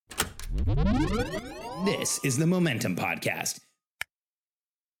This is the Momentum Podcast.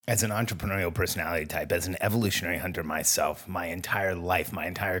 As an entrepreneurial personality type, as an evolutionary hunter myself, my entire life, my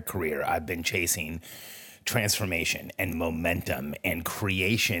entire career, I've been chasing transformation and momentum and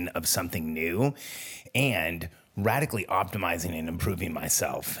creation of something new and radically optimizing and improving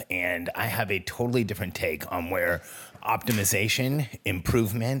myself. And I have a totally different take on where optimization,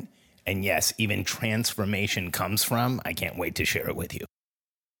 improvement, and yes, even transformation comes from. I can't wait to share it with you.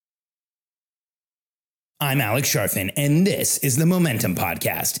 I'm Alex Sharfin, and this is the Momentum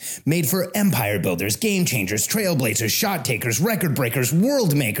Podcast, made for empire builders, game changers, trailblazers, shot takers, record breakers,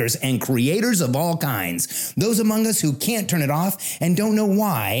 world makers, and creators of all kinds. Those among us who can't turn it off and don't know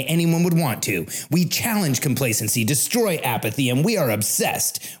why anyone would want to. We challenge complacency, destroy apathy, and we are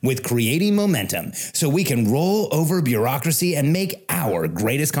obsessed with creating momentum so we can roll over bureaucracy and make our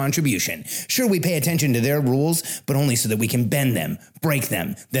greatest contribution. Sure, we pay attention to their rules, but only so that we can bend them, break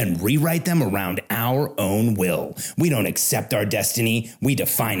them, then rewrite them around our own will. We don't accept our destiny, we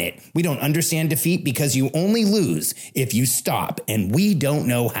define it. We don't understand defeat because you only lose if you stop, and we don't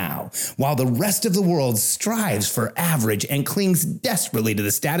know how. While the rest of the world strives for average and clings desperately to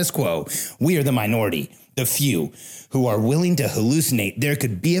the status quo, we are the minority, the few, who are willing to hallucinate there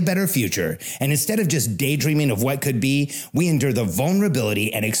could be a better future. And instead of just daydreaming of what could be, we endure the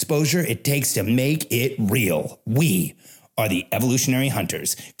vulnerability and exposure it takes to make it real. We are the evolutionary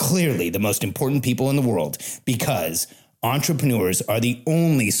hunters, clearly the most important people in the world, because entrepreneurs are the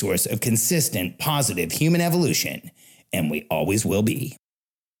only source of consistent, positive human evolution, and we always will be.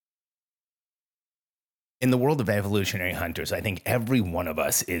 In the world of evolutionary hunters, I think every one of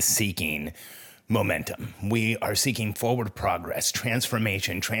us is seeking momentum. We are seeking forward progress,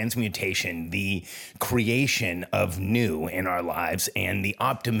 transformation, transmutation, the creation of new in our lives, and the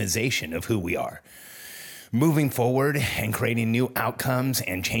optimization of who we are. Moving forward and creating new outcomes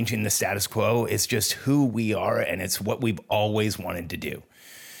and changing the status quo is just who we are, and it's what we've always wanted to do.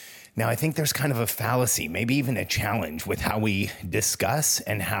 Now, I think there's kind of a fallacy, maybe even a challenge with how we discuss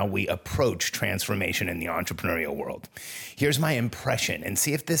and how we approach transformation in the entrepreneurial world. Here's my impression, and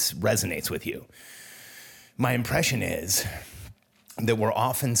see if this resonates with you. My impression is that we're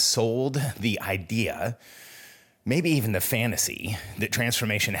often sold the idea, maybe even the fantasy, that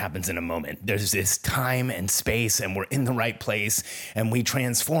transformation happens in a moment. There's this time and space, and we're in the right place, and we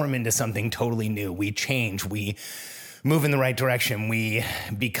transform into something totally new. We change, we move in the right direction, we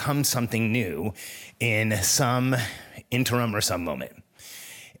become something new in some interim or some moment.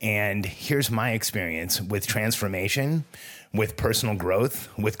 And here's my experience with transformation, with personal growth,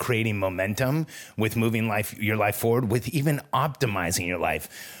 with creating momentum, with moving your life forward, with even optimizing your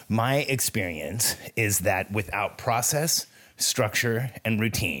life. My experience is that without process, structure, and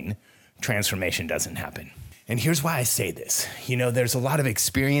routine, transformation doesn't happen. And here's why I say this. You know, there's a lot of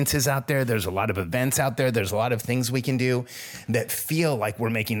experiences out there. There's a lot of events out there. There's a lot of things we can do that feel like we're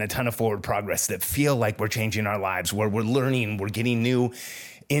making a ton of forward progress, that feel like we're changing our lives, where we're learning, we're getting new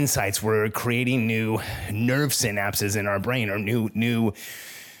insights, we're creating new nerve synapses in our brain, or new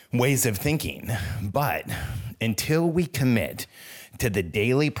ways of thinking. But until we commit to the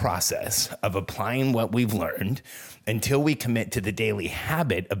daily process of applying what we've learned, until we commit to the daily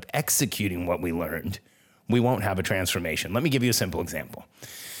habit of executing what we learned, we won't have a transformation. Let me give you a simple example.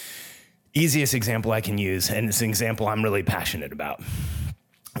 Easiest example I can use, and it's an example I'm really passionate about.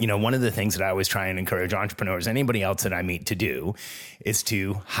 You know, one of the things that I always try and encourage entrepreneurs, anybody else that I meet, to do is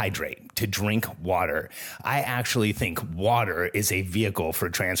to hydrate, to drink water. I actually think water is a vehicle for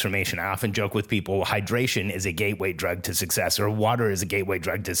transformation. I often joke with people, hydration is a gateway drug to success, or water is a gateway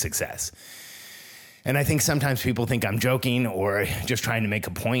drug to success. And I think sometimes people think I'm joking or just trying to make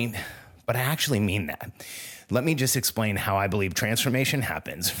a point, but I actually mean that. Let me just explain how I believe transformation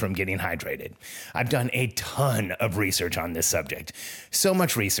happens from getting hydrated. I've done a ton of research on this subject. So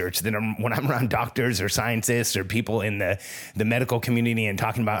much research that when I'm around doctors or scientists or people in the medical community and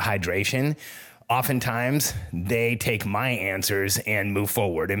talking about hydration, oftentimes they take my answers and move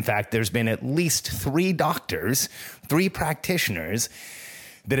forward. In fact, there's been at least 3 doctors, 3 practitioners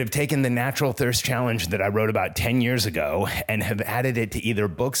that have taken the Natural Thirst Challenge that I wrote about 10 years ago and have added it to either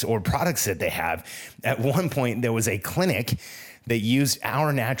books or products that they have. At one point, there was a clinic that used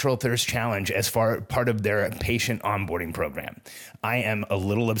our Natural Thirst Challenge as part of their patient onboarding program. I am a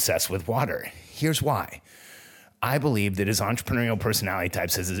little obsessed with water. Here's why. I believe that as entrepreneurial personality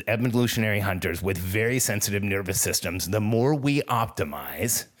types, as evolutionary hunters with very sensitive nervous systems, the more we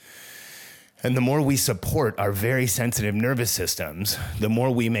optimize, and the more we support our very sensitive nervous systems, the more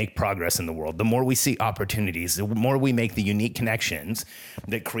we make progress in the world, the more we see opportunities, the more we make the unique connections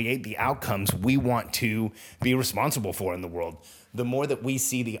that create the outcomes we want to be responsible for in the world. the more that we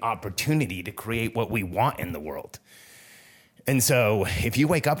see the opportunity to create what we want in the world. And so if you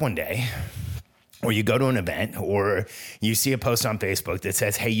wake up one day, or you go to an event, or you see a post on Facebook that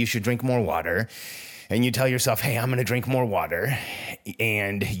says, hey, you should drink more water, and you tell yourself, hey, I'm going to drink more water,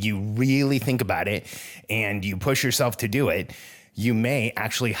 and you really think about it, and you push yourself to do it, you may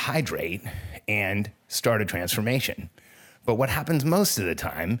actually hydrate and start a transformation. But what happens most of the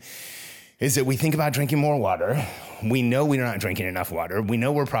time is that we think about drinking more water. We know we're not drinking enough water. We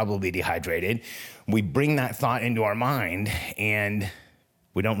know we're probably dehydrated. We bring that thought into our mind, and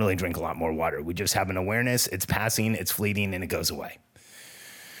we don't really drink a lot more water. We just have an awareness, it's passing, it's fleeting, and it goes away.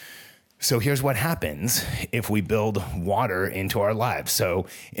 So here's what happens if we build water into our lives. So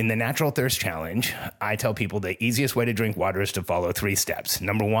in the Natural Thirst Challenge, I tell people the easiest way to drink water is to follow 3 steps.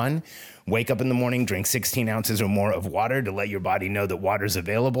 Number 1, wake up in the morning, drink 16 ounces or more of water to let your body know that water's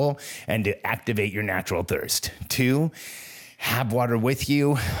available and to activate your natural thirst. 2, have water with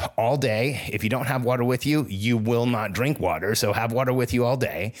you all day. If you don't have water with you, you will not drink water. So have water with you all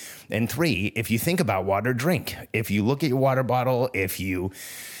day. And 3, if you think about water, drink. If you look at your water bottle, if you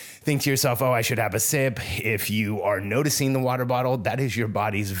think to yourself, oh, I should have a sip, if you are noticing the water bottle, that is your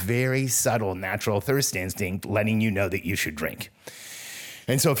body's very subtle natural thirst instinct letting you know that you should drink.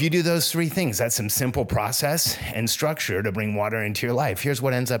 And so if you do those 3 things, that's some simple process and structure to bring water into your life. Here's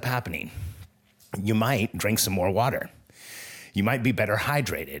what ends up happening. You might drink some more water. You might be better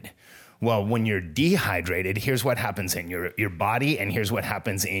hydrated. Well, when you're dehydrated, here's what happens in your body, and here's what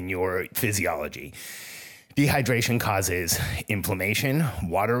happens in your physiology. Dehydration causes inflammation,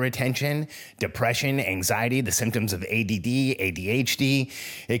 water retention, depression, anxiety, the symptoms of ADD, ADHD.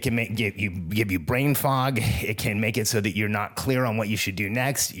 It can give you brain fog. It can make it so that you're not clear on what you should do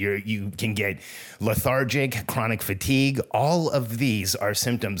next. You can get lethargic, chronic fatigue. All of these are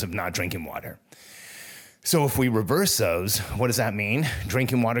symptoms of not drinking water. So if we reverse those, what does that mean?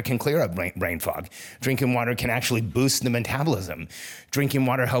 Drinking water can clear up brain fog. Drinking water can actually boost the metabolism. Drinking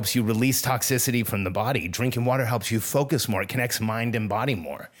water helps you release toxicity from the body. Drinking water helps you focus more. It connects mind and body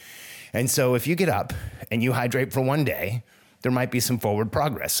more. And so if you get up and you hydrate for one day, there might be some forward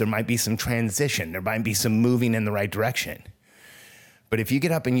progress. There might be some transition. There might be some moving in the right direction. But if you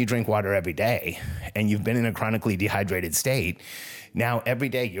get up and you drink water every day and you've been in a chronically dehydrated state, now every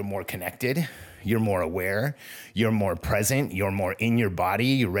day you're more connected, you're more aware, you're more present, you're more in your body,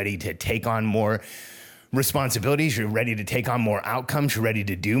 you're ready to take on more responsibilities, you're ready to take on more outcomes, you're ready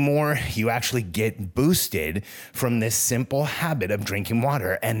to do more. You actually get boosted from this simple habit of drinking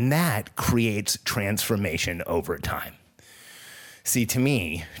water, and that creates transformation over time. See, to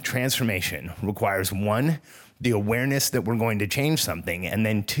me, transformation requires 1, the awareness that we're going to change something, and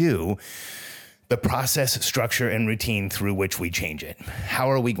then 2, the process, structure, and routine through which we change it. How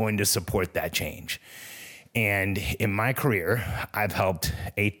are we going to support that change? And in my career, I've helped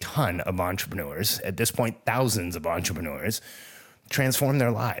a ton of entrepreneurs, at this point, thousands of entrepreneurs, transform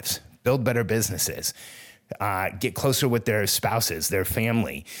their lives, build better businesses, get closer with their spouses, their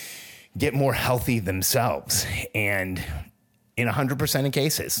family, get more healthy themselves. And in 100% of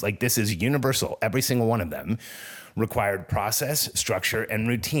cases, like this is universal, every single one of them required process, structure, and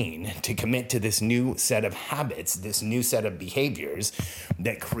routine to commit to this new set of habits, this new set of behaviors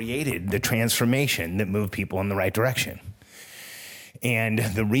that created the transformation that moved people in the right direction. And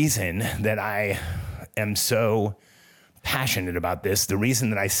the reason that I am so passionate about this, the reason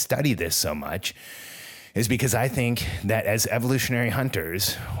that I study this so much, is because I think that as evolutionary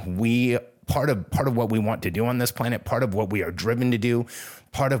hunters, part of what we want to do on this planet, part of what we are driven to do,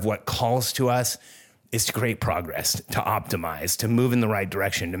 part of what calls to us is to create progress, to optimize, to move in the right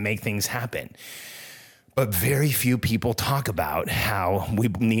direction, to make things happen. But very few people talk about how we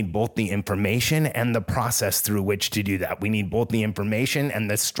need both the information and the process through which to do that. We need both the information and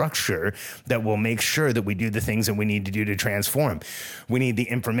the structure that will make sure that we do the things that we need to do to transform. We need the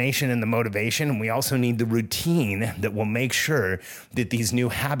information and the motivation, and we also need the routine that will make sure that these new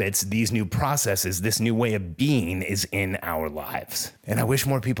habits, these new processes, this new way of being is in our lives. And I wish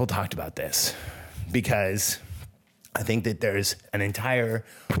more people talked about this, because I think that there's an entire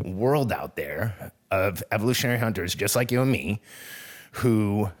world out there of evolutionary hunters just like you and me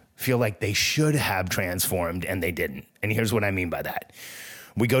who feel like they should have transformed and they didn't. And here's what I mean by that.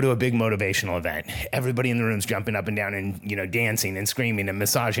 We go to a big motivational event. Everybody in the room's jumping up and down and, dancing and screaming and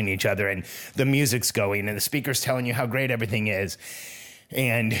massaging each other, and the music's going and the speaker's telling you how great everything is.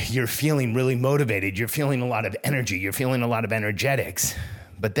 And you're feeling really motivated. You're feeling a lot of energy. You're feeling a lot of energetics.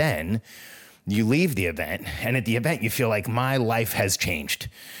 But then you leave the event, and at the event, you feel like my life has changed.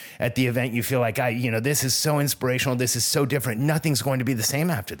 At the event, you feel like, this is so inspirational. This is so different. Nothing's going to be the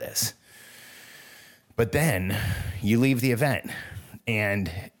same after this. But then you leave the event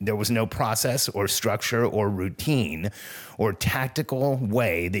and there was no process or structure or routine or tactical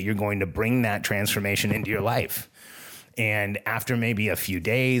way that you're going to bring that transformation into your life. And after maybe a few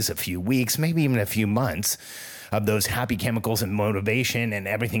days, a few weeks, maybe even a few months of those happy chemicals and motivation and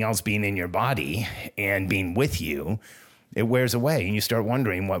everything else being in your body and being with you, it wears away and you start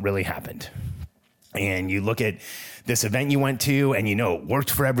wondering what really happened. And you look at this event you went to and you know it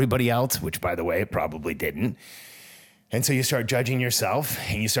worked for everybody else, which by the way, it probably didn't. And so you start judging yourself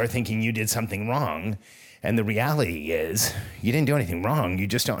and you start thinking you did something wrong. And the reality is you didn't do anything wrong. You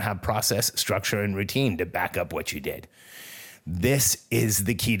just don't have process, structure, and routine to back up what you did. This is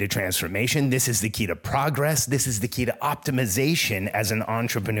the key to transformation. This is the key to progress. This is the key to optimization as an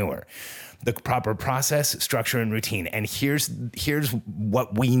entrepreneur. The proper process, structure, and routine. And here's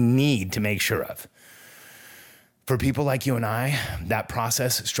what we need to make sure of. For people like you and I, that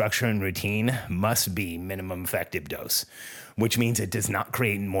process, structure, and routine must be minimum effective dose, which means it does not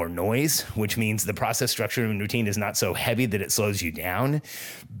create more noise, which means the process, structure, and routine is not so heavy that it slows you down,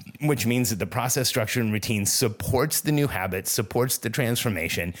 which means that the process, structure, and routine supports the new habits, supports the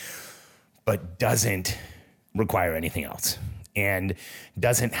transformation, but doesn't require anything else and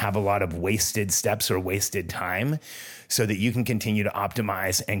doesn't have a lot of wasted steps or wasted time so that you can continue to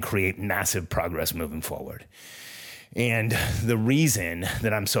optimize and create massive progress moving forward. And the reason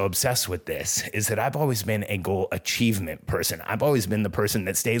that I'm so obsessed with this is that I've always been a goal achievement person. I've always been the person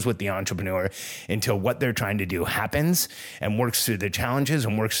that stays with the entrepreneur until what they're trying to do happens and works through the challenges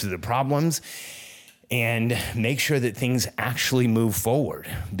and works through the problems and make sure that things actually move forward.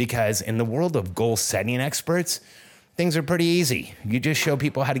 Because in the world of goal setting experts, things are pretty easy. You just show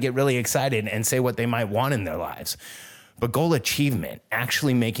people how to get really excited and say what they might want in their lives. But goal achievement,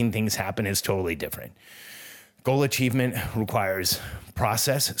 actually making things happen, is totally different. Goal achievement requires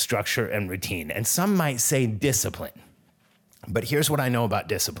process, structure, and routine. And some might say discipline. But here's what I know about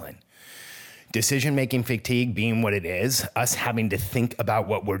discipline. Decision-making fatigue being what it is, us having to think about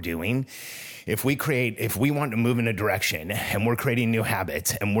what we're doing. If we want to move in a direction and we're creating new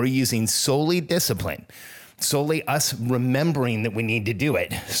habits and we're using solely discipline, solely us remembering that we need to do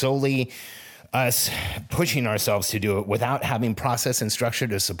it, solely us pushing ourselves to do it without having process and structure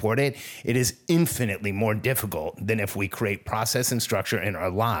to support it, it is infinitely more difficult than if we create process and structure in our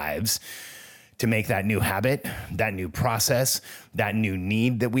lives to make that new habit, that new process, that new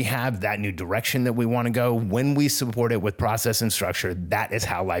need that we have, that new direction that we want to go. When we support it with process and structure, that is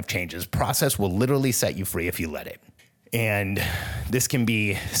how life changes. Process will literally set you free if you let it. And this can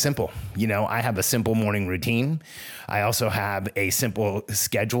be simple. You know, I have a simple morning routine. I also have a simple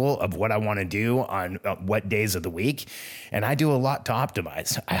schedule of what I want to do on what days of the week. And I do a lot to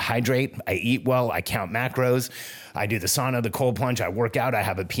optimize. I hydrate, I eat well, I count macros, I do the sauna, the cold plunge, I work out, I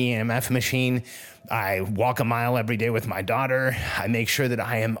have a PEMF machine, I walk a mile every day with my daughter. I make sure that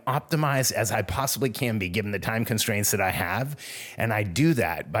I am optimized as I possibly can be given the time constraints that I have. And I do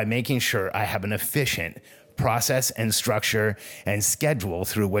that by making sure I have an efficient process and structure and schedule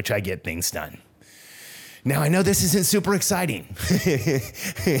through which I get things done. Now, I know this isn't super exciting.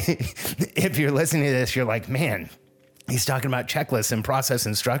 If you're listening to this, you're like, man, he's talking about checklists and process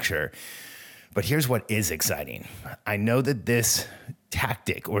and structure. But here's what is exciting. I know that this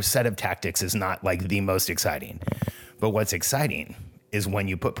tactic or set of tactics is not like the most exciting, but what's exciting is when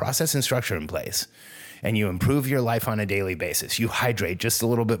you put process and structure in place and you improve your life on a daily basis. You hydrate just a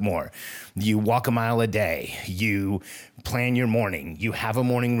little bit more. You walk a mile a day. You plan your morning. You have a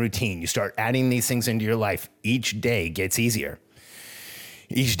morning routine. You start adding these things into your life. Each day gets easier.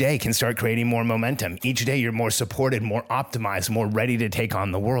 Each day can start creating more momentum. Each day you're more supported, more optimized, more ready to take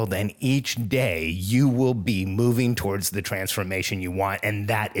on the world. And each day you will be moving towards the transformation you want. And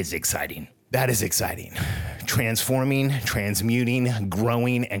that is exciting. That is exciting. Transforming, transmuting,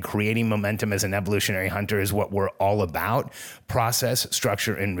 growing, and creating momentum as an evolutionary hunter is what we're all about. Process,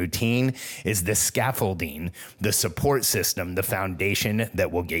 structure, and routine is the scaffolding, the support system, the foundation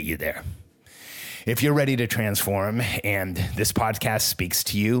that will get you there. If you're ready to transform and this podcast speaks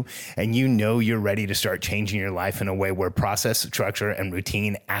to you and you know you're ready to start changing your life in a way where process, structure, and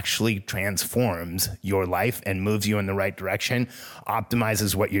routine actually transforms your life and moves you in the right direction,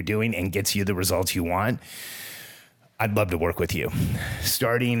 optimizes what you're doing, and gets you the results you want, I'd love to work with you.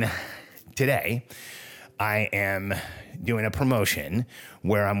 Starting today, I am doing a promotion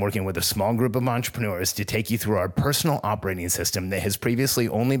where I'm working with a small group of entrepreneurs to take you through our personal operating system that has previously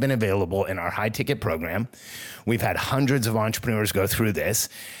only been available in our high ticket program. We've had hundreds of entrepreneurs go through this.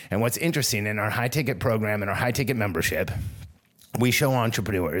 And what's interesting, in our high ticket program and our high ticket membership, we show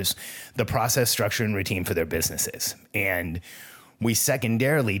entrepreneurs the process, structure, and routine for their businesses. And we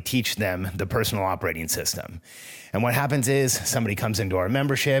secondarily teach them the personal operating system. And what happens is somebody comes into our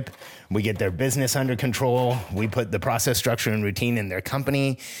membership, we get their business under control, we put the process, structure, and routine in their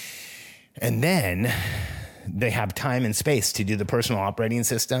company, and then they have time and space to do the personal operating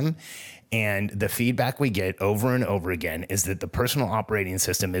system. And the feedback we get over and over again is that the personal operating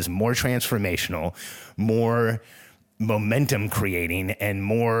system is more transformational, more momentum creating, and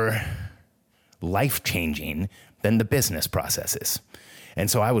more life-changing than the business processes. And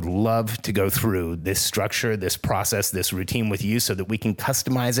so I would love to go through this structure, this process, this routine with you so that we can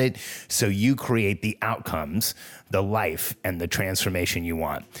customize it so you create the outcomes, the life, and the transformation you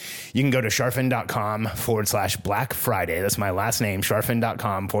want. You can go to charfen.com/Black Friday. That's my last name,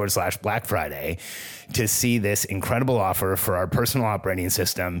 charfen.com/Black Friday, to see this incredible offer for our personal operating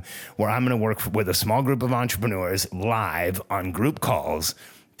system, where I'm going to work with a small group of entrepreneurs live on group calls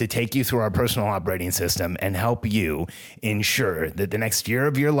to take you through our personal operating system and help you ensure that the next year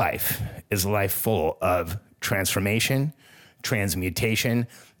of your life is a life full of transformation, transmutation,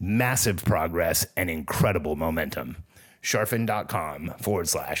 massive progress, and incredible momentum.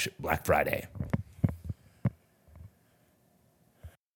 Charfen.com/Black Friday.